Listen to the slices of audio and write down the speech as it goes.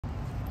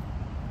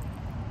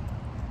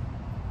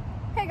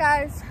Hey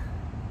guys,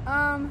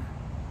 I'm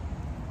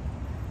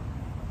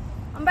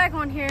back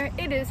on here.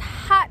 It is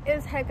hot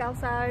as heck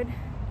outside,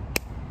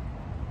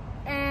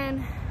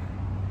 and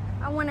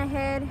I went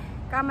ahead,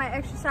 got my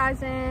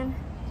exercise in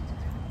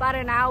about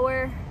an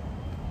hour.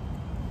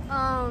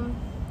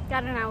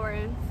 Got an hour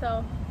in,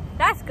 so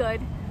that's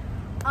good.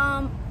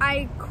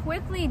 I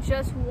quickly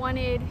just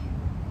wanted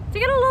to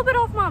get a little bit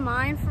off my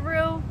mind, for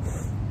real.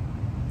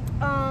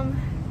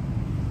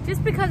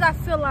 Just because I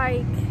feel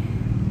like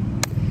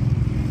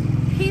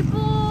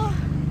people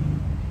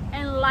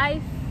and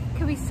life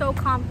can be so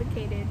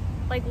complicated.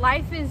 Like,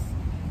 life is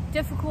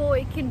difficult,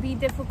 it can be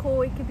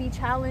difficult, it can be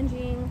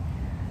challenging.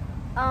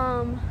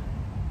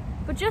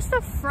 But just a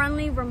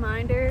friendly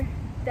reminder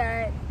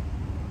that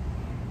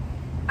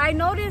I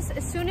notice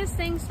as soon as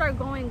things start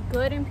going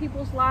good in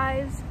people's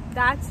lives,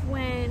 that's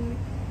when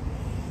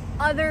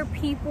other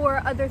people or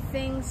other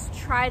things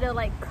try to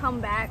like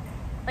come back,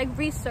 like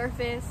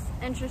resurface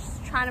and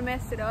just try to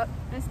mess it up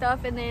and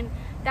stuff. And then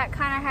that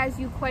kind of has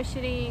you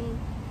questioning,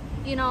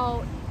 you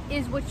know,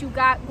 is what you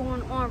got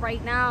going on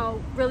right now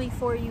really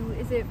for you?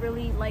 Is it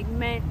really like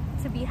meant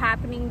to be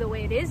happening the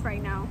way it is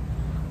right now?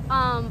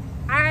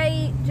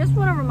 I just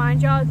want to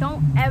remind y'all,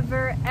 don't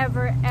ever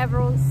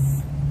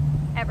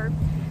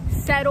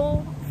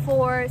settle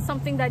for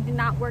something that did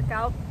not work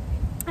out.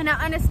 And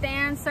I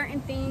understand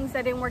certain things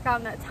that didn't work out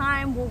in that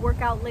time will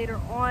work out later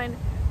on,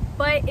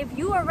 but if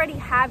you already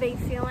have a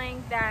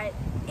feeling that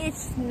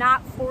it's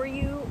not for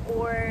you,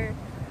 or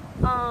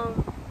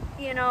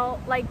you know,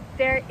 like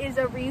there is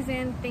a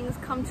reason things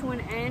come to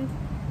an end,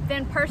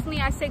 then personally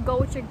I say go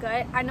with your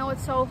gut. I know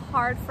it's so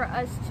hard for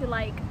us to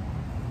like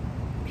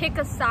pick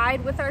a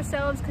side with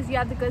ourselves, because you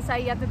have the good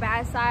side, you have the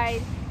bad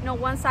side. You know,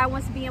 one side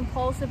wants to be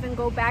impulsive and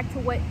go back to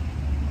what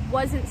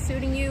wasn't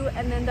suiting you,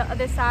 and then the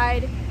other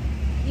side,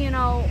 you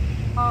know,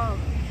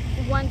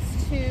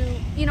 wants to,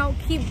 you know,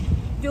 keep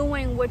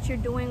doing what you're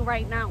doing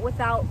right now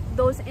without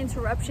those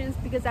interruptions,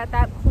 because at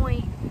that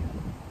point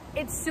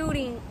it's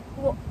suiting,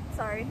 well,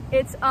 sorry,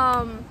 it's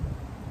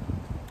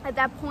at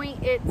that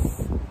point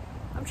it's,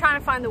 I'm trying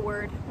to find the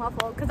word, my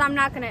fault, because I'm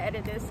not gonna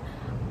edit this.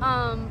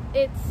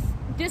 It's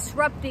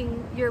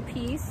disrupting your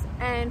peace,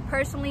 and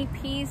personally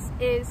peace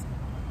is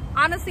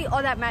honestly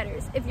all that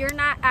matters. If you're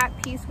not at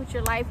peace with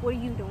your life, what are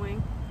you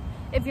doing?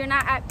 If you're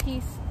not at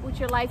peace with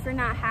your life, you're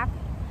not happy.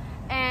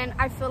 And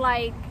I feel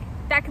like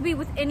that could be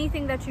with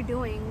anything that you're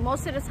doing.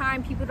 Most of the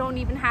time, people don't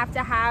even have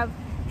to have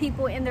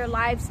people in their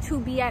lives to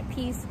be at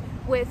peace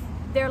with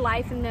their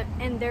life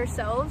and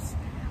themselves.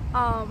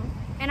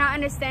 And I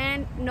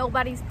understand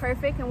nobody's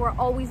perfect, and we're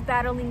always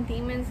battling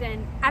demons.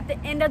 And at the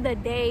end of the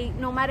day,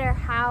 no matter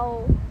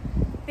how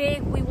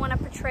big we want to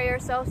portray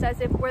ourselves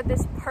as if we're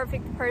this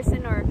perfect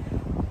person, or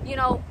you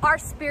know, our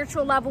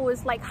spiritual level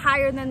is like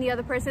higher than the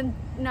other person.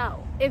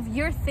 No, if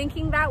you're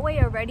thinking that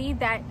way already,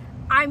 that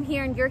I'm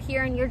here and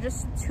you're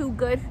just too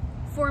good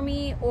for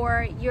me,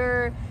 or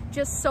you're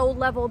just so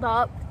leveled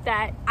up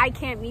that I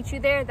can't meet you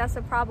there, that's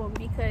a problem,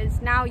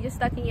 because now you're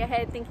stuck in your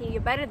head thinking you're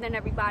better than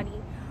everybody,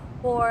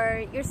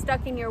 or you're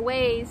stuck in your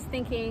ways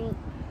thinking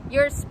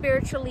you're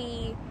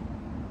spiritually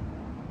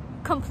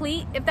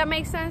complete, if that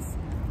makes sense.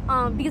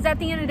 Because at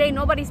the end of the day,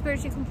 nobody's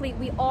spiritually complete.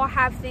 We all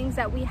have things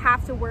that we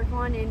have to work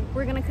on, and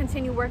we're going to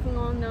continue working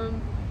on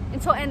them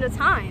until end of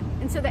time,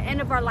 until the end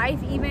of our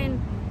life. Even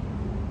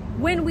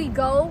when we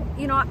go,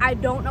 you know, I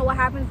don't know what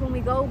happens when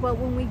we go, but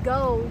when we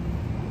go,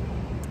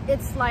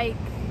 it's like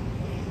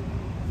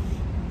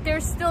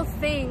there's still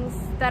things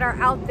that are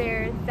out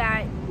there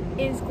that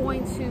is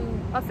going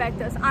to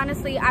affect us.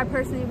 Honestly, I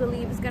personally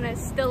believe it's going to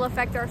still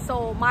affect our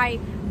soul. My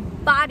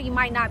body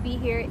might not be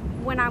here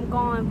when I'm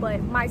gone,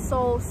 but my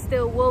soul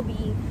still will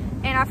be.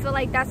 And I feel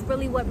like that's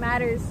really what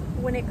matters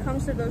when it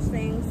comes to those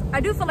things. I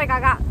do feel like I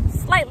got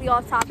slightly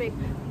off topic,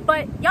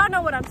 but y'all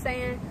know what I'm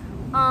saying.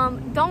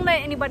 Don't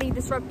let anybody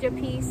disrupt your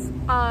peace,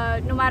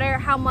 no matter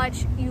how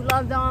much you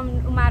love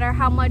them, no matter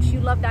how much you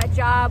love that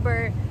job,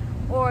 or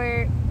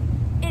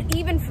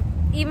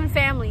even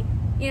family,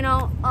 you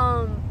know.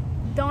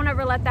 Don't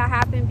ever let that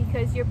happen,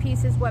 because your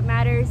peace is what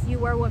matters.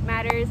 You are what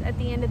matters at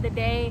the end of the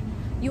day.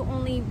 You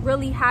only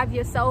really have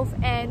yourself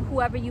and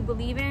whoever you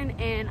believe in,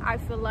 and I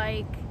feel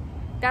like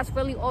that's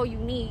really all you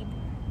need.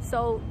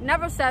 So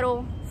never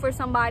settle for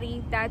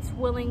somebody that's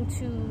willing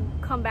to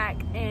come back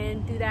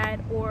and do that,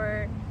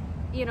 or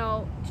you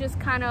know, just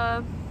kind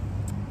of,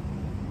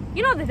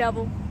 you know, the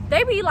devil,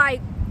 they be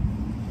like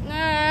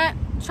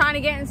trying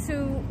to get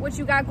into what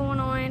you got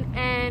going on.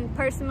 And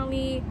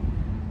personally,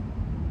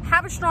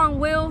 have a strong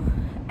will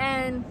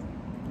and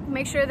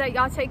make sure that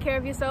y'all take care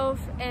of yourself,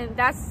 and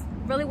that's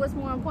really what's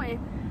more important.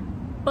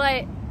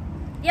 But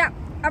yeah,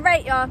 all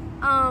right, y'all,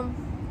 I'm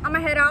gonna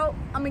head out.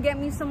 I'm gonna get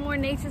me some more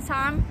nature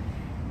time,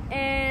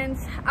 and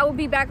I will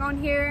be back on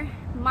here.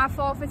 My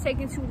fault for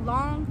taking too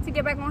long to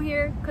get back on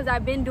here, because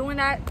I've been doing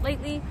that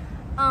lately,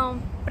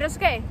 but it's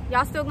okay.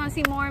 Y'all still gonna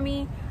see more of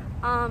me.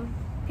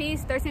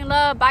 Peace, 13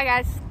 love, bye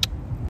guys.